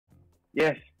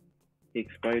Yes. He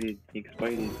exploded. He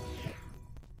exploded.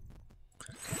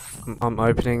 I'm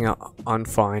opening up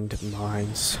Unfind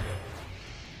Mines.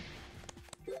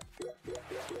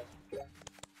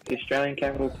 The Australian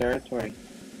Capital Territory.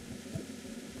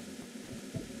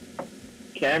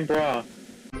 Canberra.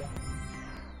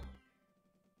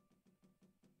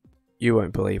 You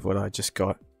won't believe what I just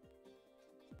got.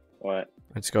 What?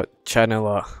 I just got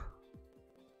Channeler.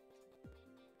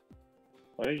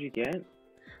 What did you get?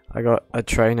 I got a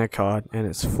trainer card and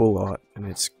it's full art and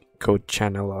it's called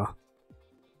Channeler.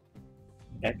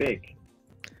 Epic.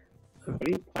 What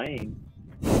are you playing?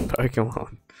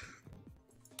 Pokemon.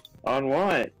 On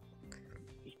what?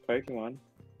 Just Pokemon.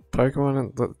 Pokemon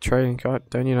and the trading card.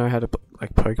 Don't you know how to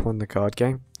like Pokemon the card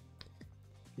game?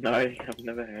 No, I've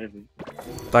never heard of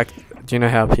it. Like, do you know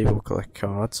how people collect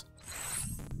cards?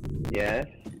 Yes.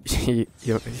 you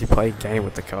play a game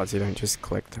with the cards. You don't just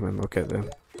collect them and look at them.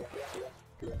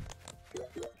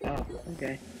 Oh,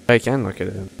 okay. I can look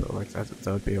at them, but like that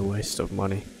would be a waste of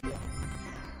money.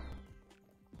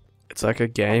 It's like a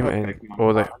game, and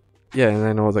all the and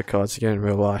then all the cards you get in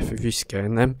real life. If you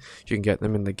scan them, you can get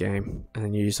them in the game, and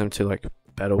then you use them to like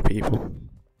battle people.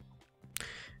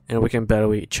 And we can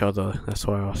battle each other. That's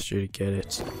why I asked you to get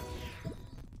it.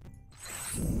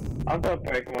 I've got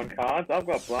Pokemon cards. I've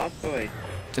got Blastoise.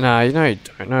 Nah, you know you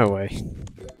don't. No way.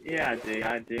 Yeah, I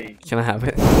do. Can I have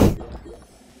it?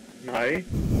 No.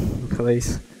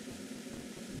 Please.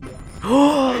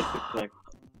 It's like,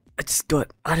 I just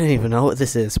got. I don't even know what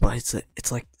this is, but it's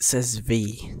like it says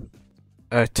V.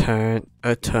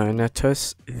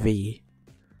 Eternatus V,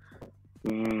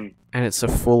 and it's a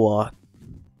full art.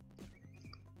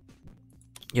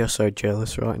 You're so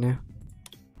jealous right now.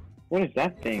 what is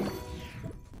that thing?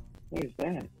 What is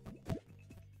that?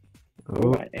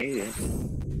 Oh, Oh, I ate it.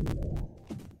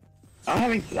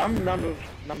 I'm number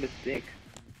 6.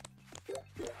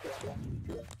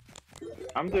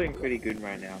 I'm doing pretty good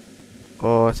right now.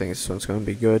 oh, I think this one's gonna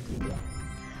be good.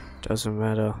 Doesn't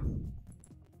matter.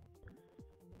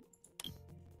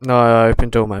 No, I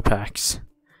opened all my packs.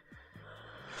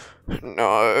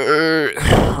 No.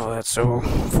 Oh, that's all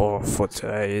for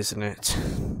today, isn't it?